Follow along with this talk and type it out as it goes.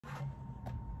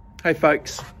Hey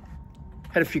folks,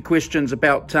 had a few questions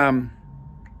about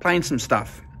playing some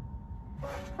stuff.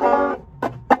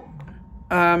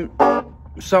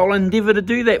 So I'll endeavour to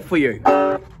do that for you.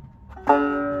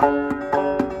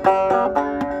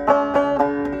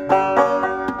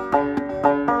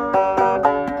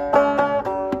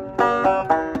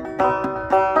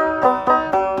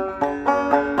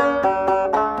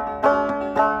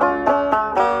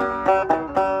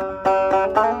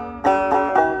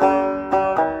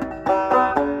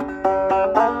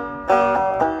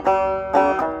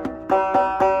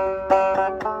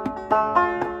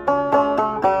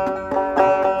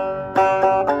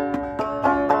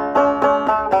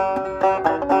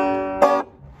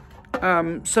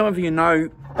 Some of you know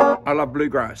I love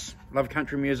bluegrass, love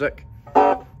country music.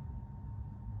 4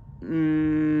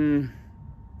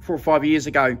 or 5 years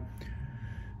ago,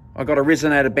 I got a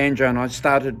resonator banjo and I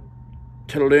started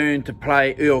to learn to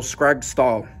play Earl Scruggs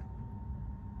style,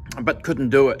 but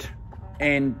couldn't do it.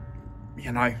 And,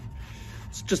 you know,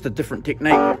 it's just a different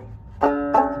technique.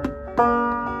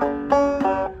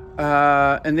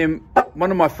 And then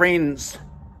one of my friends,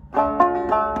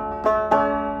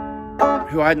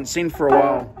 who I hadn't seen for a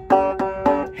while,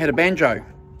 had a banjo.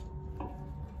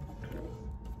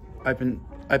 Open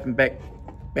back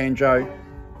banjo.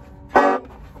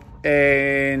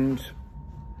 And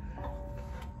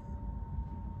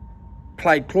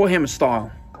played clawhammer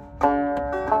style.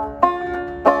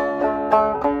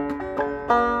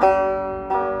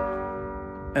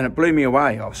 And it blew me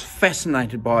away. I was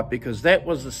fascinated by it because that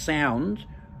was the sound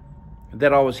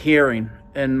that I was hearing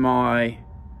in my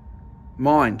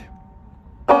mind.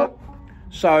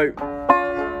 So,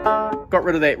 got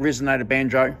rid of that resonator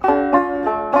banjo,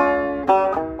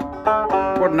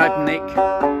 brought an open neck.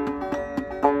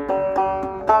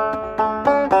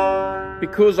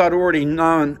 Because I'd already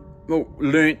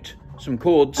learnt some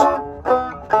chords, it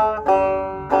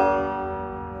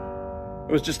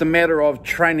was just a matter of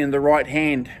training the right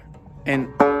hand and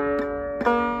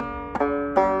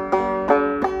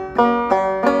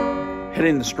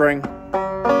hitting the string.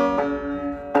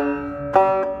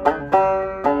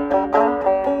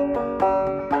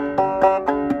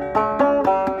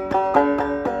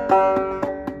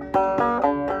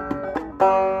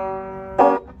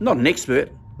 Not an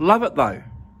expert, love it though.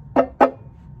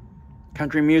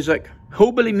 Country music,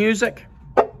 hillbilly music,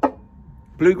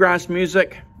 bluegrass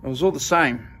music, it was all the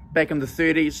same. Back in the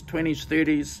 30s, 20s,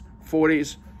 30s,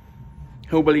 40s,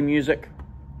 hillbilly music,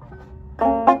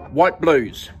 white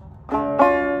blues. That's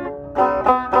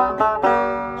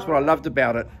what I loved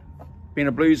about it. Being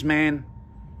a blues man,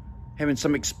 having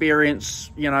some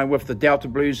experience, you know, with the Delta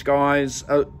blues guys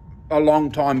a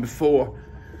long time before,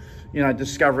 you know,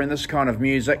 discovering this kind of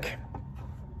music.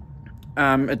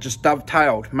 It just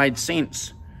dovetailed, made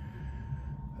sense.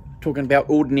 Talking about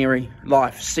ordinary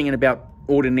life, singing about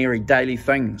ordinary daily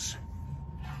things.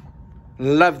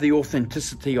 Love the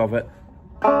authenticity of it.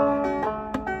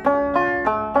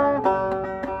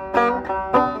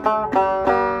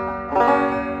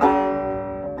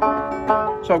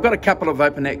 So I've got a couple of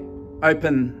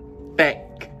open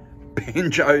back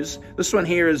banjos. This one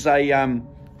here is a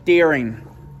daring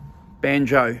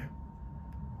banjo,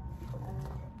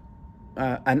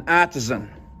 an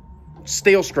artisan,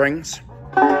 steel strings.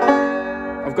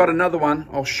 I've got another one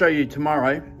I'll show you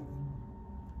tomorrow.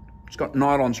 It's got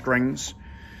nylon strings.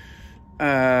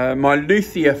 My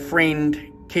luthier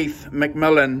friend Keith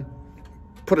McMillian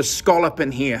put a scallop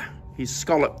in here. He's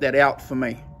scalloped that out for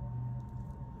me.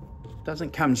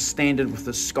 Doesn't come standard with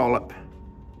the scallop.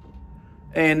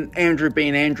 And Andrew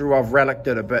being Andrew, I've relicked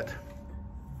it a bit.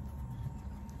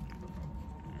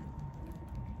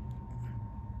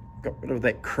 Got rid of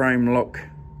that chrome look.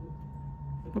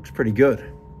 Looks pretty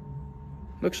good.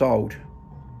 Looks old.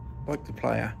 Like the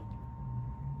player.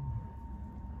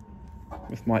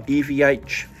 With my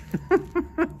EVH.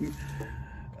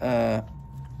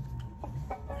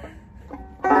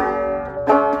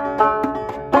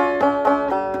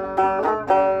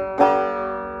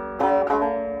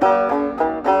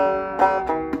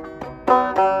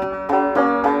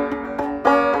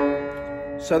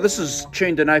 So this is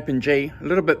tuned in open G, a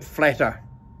little bit flatter,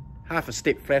 half a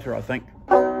step flatter I think.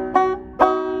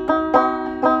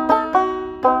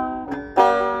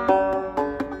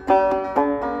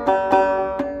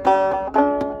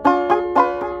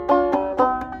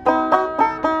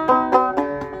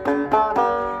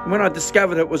 When I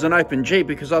discovered it was an open G,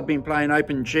 because I've been playing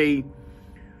open G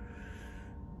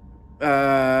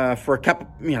for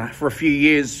a few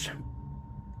years,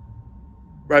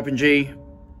 open G,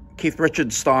 Keith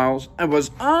Richards styles, it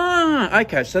was,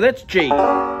 okay, so that's G.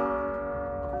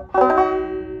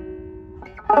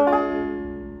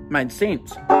 made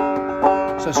sense.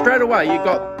 So straight away you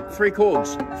got 3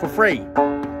 chords for free.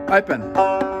 Open.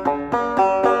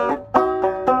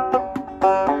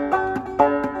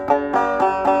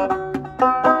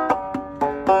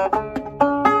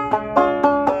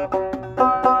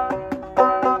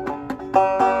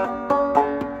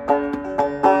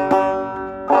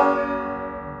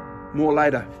 More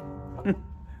later.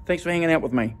 Thanks for hanging out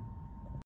with me.